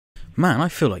Man, I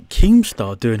feel like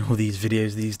Keemstar doing all these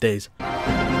videos these days.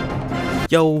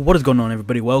 Yo, what is going on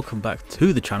everybody? Welcome back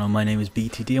to the channel. My name is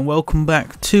BTD and welcome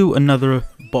back to another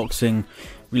boxing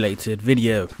related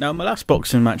video. Now, in my last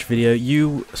boxing match video,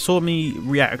 you saw me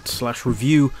react /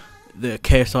 review the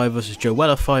KSI versus Joe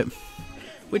Weller fight,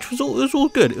 which was all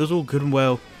good. It was all good and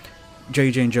well.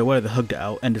 JJ and Joe Weller, they hugged it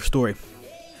out, end of story.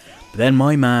 But then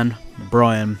my man,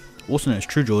 Brian, also known as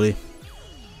True Geordie,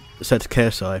 said to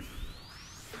KSI,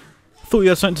 "Thought you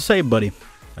had something to say, buddy."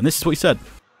 And this is what he said.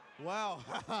 Wow.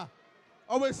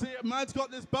 Obviously, man's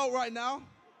got this belt right now.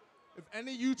 If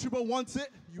any YouTuber wants it,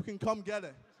 you can come get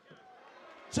it.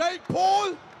 Jake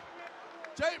Paul,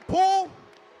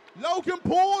 Logan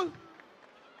Paul,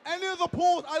 any of the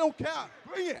Pauls, I don't care.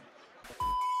 Bring it.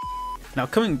 Now,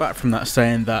 coming back from that,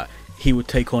 saying that he would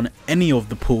take on any of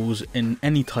the Pauls in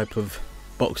any type of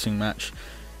boxing match,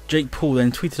 Jake Paul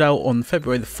then tweeted out on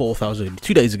February the 4th, that was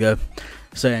 2 days ago,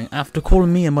 saying, "After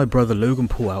calling me and my brother Logan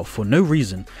Paul out for no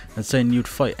reason and saying you'd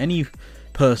fight any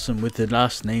person with the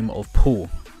last name of Paul,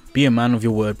 be a man of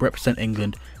your word, represent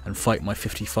England and fight my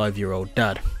 55-year-old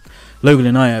dad. Logan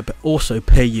and I also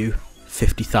pay you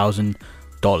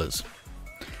 $50,000.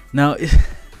 Now,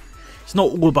 it's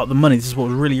not all about the money. This is what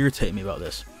was really irritating me about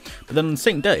this. But then on the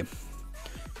same day,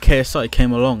 KSI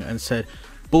came along and said,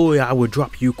 "Boy, I would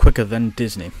drop you quicker than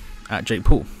Disney," at Jake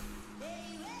Paul.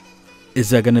 Is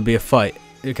there going to be a fight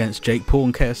against Jake Paul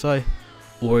and KSI,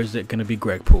 or is it going to be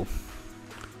Greg Paul?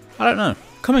 I don't know.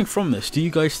 Coming from this, do you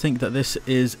guys think that this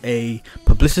is a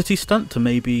publicity stunt to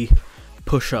maybe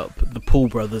push up the Paul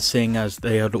brothers, seeing as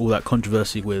they had all that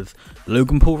controversy with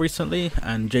Logan Paul recently,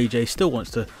 and JJ still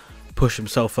wants to push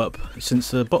himself up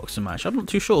since the boxing match? I'm not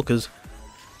too sure, because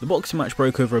the boxing match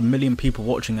broke over 1 million people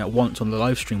watching at once on the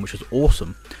live stream, which is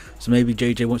awesome. So maybe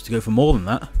JJ wants to go for more than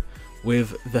that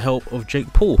with the help of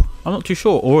Jake Paul. I'm not too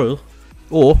sure.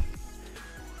 Or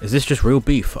is this just real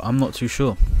beef? I'm not too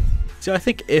sure. See, I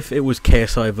think if it was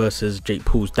KSI versus Jake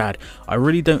Paul's dad, I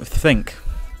really don't think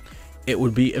it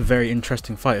would be a very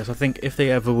interesting fight. So I think if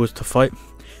they ever was to fight,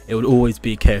 it would always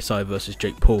be KSI versus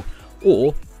Jake Paul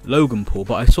or Logan Paul.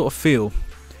 But I sort of feel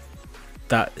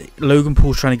that Logan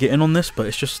Paul's trying to get in on this, but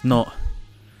it's just not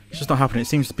happening. It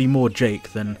seems to be more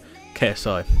Jake than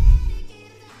KSI.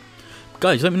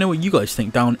 Guys, let me know what you guys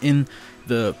think down in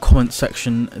the comment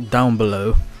section down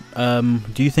below.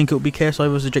 Do you think it will be KSI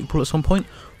versus Jake Paul at some point,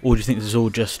 or do you think this is all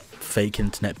just fake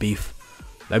internet beef?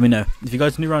 Let me know. If you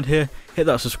guys are new around here, hit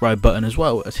that subscribe button as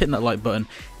well as hitting that like button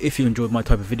if you enjoyed my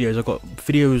type of videos. I've got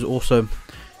videos also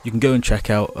you can go and check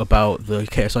out about the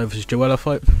KSI versus Joe Weller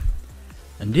fight.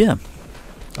 And yeah,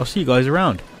 I'll see you guys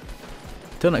around.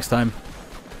 Till next time,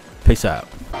 peace out.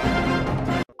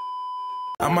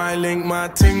 I might link my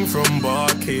ting from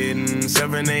barking.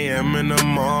 7 AM in the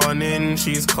morning.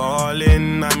 She's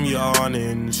calling, I'm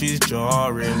yawning. She's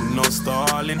jarring, no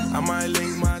stalling. I might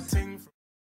link my ting.